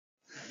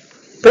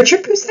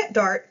Richard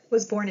Pousette-Dart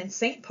was born in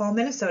St. Paul,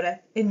 Minnesota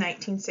in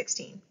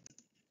 1916.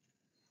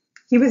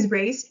 He was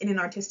raised in an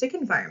artistic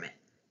environment,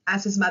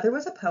 as his mother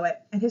was a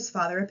poet and his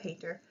father a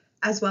painter,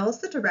 as well as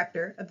the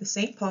director of the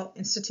St. Paul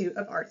Institute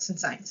of Arts and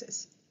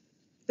Sciences.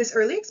 This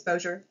early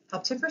exposure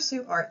helped him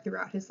pursue art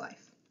throughout his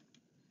life.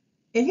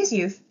 In his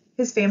youth,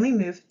 his family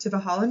moved to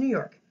Valhalla, New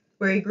York,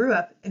 where he grew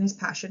up and his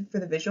passion for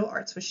the visual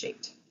arts was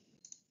shaped.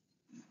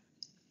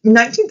 In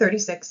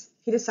 1936,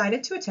 he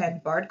decided to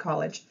attend Bard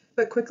College,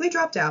 but quickly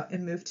dropped out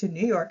and moved to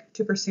New York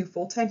to pursue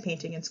full-time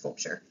painting and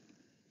sculpture.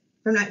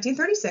 From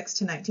 1936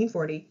 to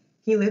 1940,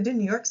 he lived in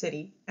New York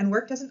City and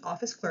worked as an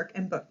office clerk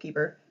and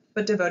bookkeeper,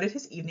 but devoted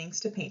his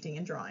evenings to painting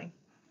and drawing.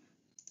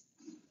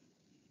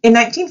 In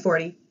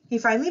 1940, he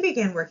finally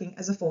began working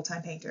as a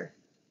full-time painter.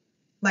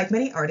 Like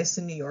many artists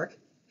in New York,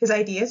 his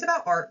ideas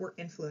about art were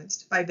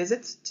influenced by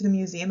visits to the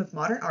Museum of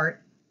Modern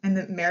Art and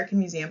the American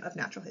Museum of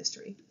Natural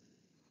History.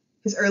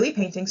 His early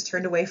paintings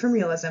turned away from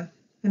realism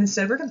and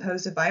instead were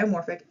composed of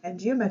biomorphic and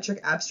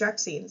geometric abstract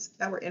scenes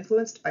that were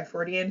influenced by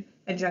Freudian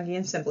and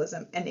Jungian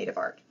symbolism and native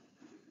art.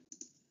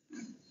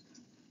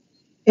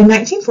 In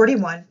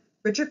 1941,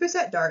 Richard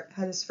Pousette-Dart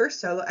had his first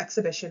solo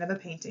exhibition of a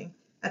painting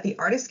at the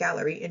Artist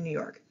Gallery in New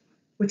York,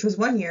 which was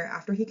 1 year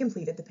after he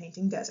completed the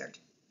painting Desert.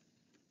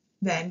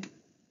 Then,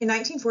 in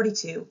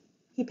 1942,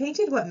 he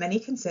painted what many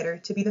consider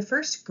to be the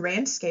first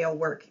grand-scale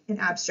work in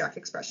abstract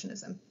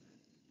expressionism.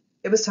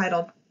 It was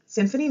titled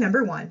Symphony No.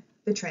 1,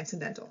 The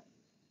Transcendental.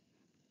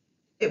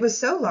 It was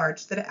so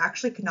large that it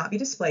actually could not be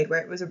displayed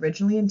where it was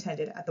originally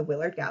intended at the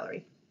Willard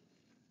Gallery.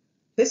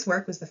 This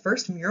work was the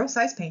first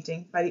mural-sized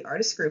painting by the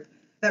artist group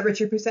that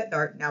Richard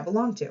Pousette-Dart now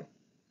belonged to,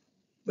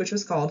 which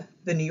was called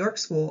the New York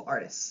School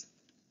Artists.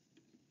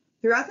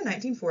 Throughout the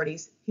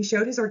 1940s, he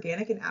showed his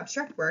organic and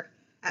abstract work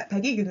at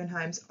Peggy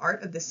Guggenheim's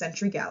Art of this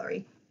Century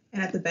Gallery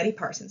and at the Betty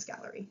Parsons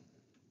Gallery.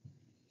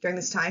 During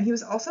this time, he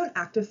was also an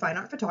active fine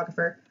art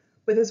photographer,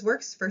 with his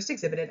works first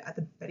exhibited at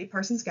the Betty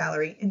Parsons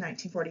Gallery in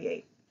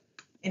 1948.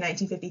 In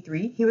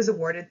 1953, he was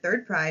awarded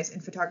third prize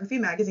in Photography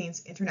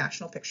Magazine's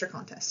International Picture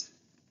Contest.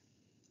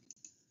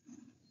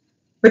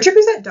 Richard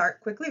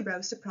Pousette-Dart quickly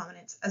rose to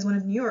prominence as one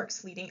of New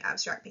York's leading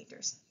abstract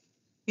painters.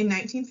 In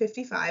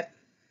 1955,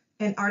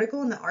 an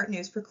article in the Art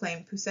News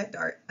proclaimed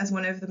Pousette-Dart as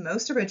one of the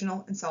most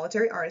original and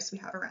solitary artists we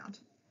have around.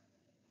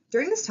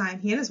 During this time,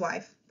 he and his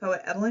wife,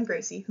 poet Evelyn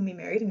Gracie, whom he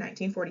married in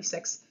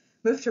 1946,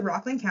 moved to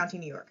Rockland County,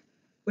 New York,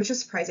 which was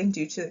surprising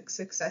due to the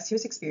success he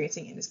was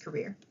experiencing in his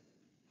career.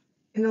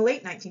 In the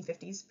late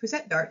 1950s,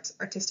 Pousette-Dart's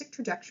artistic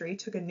trajectory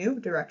took a new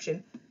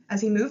direction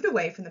as he moved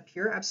away from the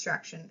pure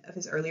abstraction of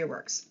his earlier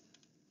works.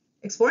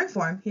 Exploring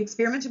form, he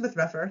experimented with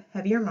rougher,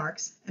 heavier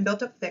marks and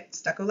built up thick,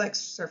 stucco-like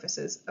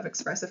surfaces of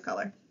expressive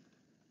color.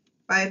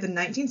 By the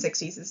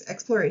 1960s, his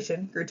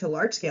exploration grew to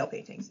large-scale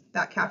paintings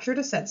that captured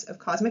a sense of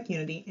cosmic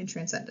unity and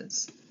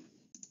transcendence.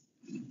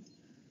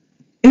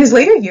 In his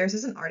later years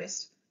as an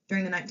artist,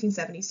 during the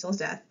 1970s till his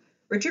death,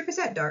 Richard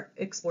Pousette-Dart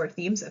explored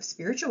themes of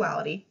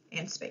spirituality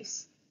and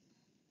space.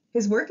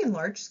 His work in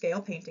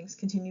large-scale paintings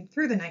continued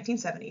through the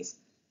 1970s,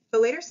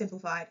 but later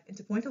simplified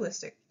into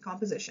pointillistic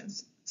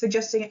compositions,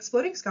 suggesting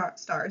exploding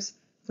stars,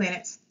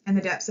 planets, and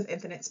the depths of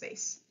infinite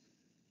space.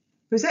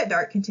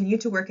 Pousette-Dart continued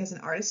to work as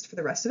an artist for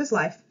the rest of his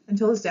life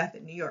until his death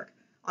in New York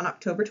on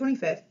October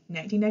 25,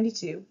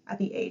 1992, at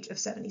the age of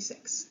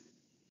 76.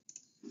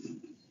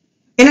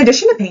 In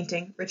addition to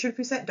painting, Richard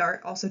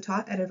Pousette-Dart also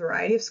taught at a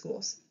variety of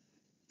schools.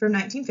 From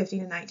 1950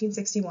 to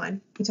 1961,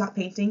 he taught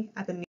painting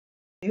at the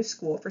New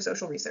School for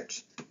Social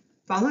Research.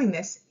 Following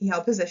this, he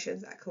held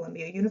positions at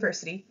Columbia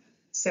University,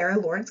 Sarah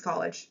Lawrence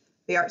College,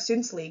 the Art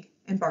Students League,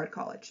 and Bard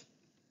College.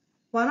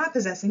 While not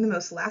possessing the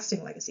most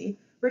lasting legacy,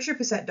 Richard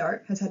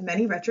Pousette-Dart has had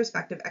many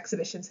retrospective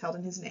exhibitions held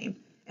in his name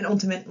and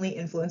ultimately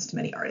influenced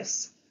many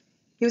artists.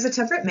 He was a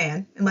temperate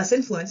man and less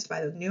influenced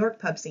by the New York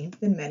pub scene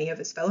than many of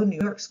his fellow New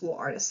York School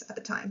artists at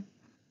the time.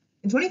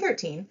 In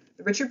 2013,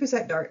 the Richard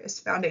Pousette-Dart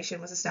Foundation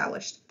was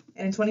established,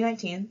 and in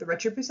 2019, the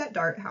Richard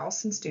Pousette-Dart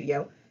House and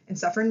Studio in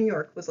Suffern, New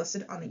York was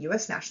listed on the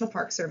U.S. National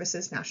Park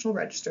Service's National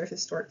Register of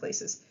Historic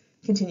Places,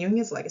 continuing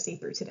his legacy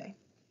through today.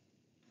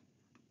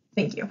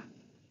 Thank you.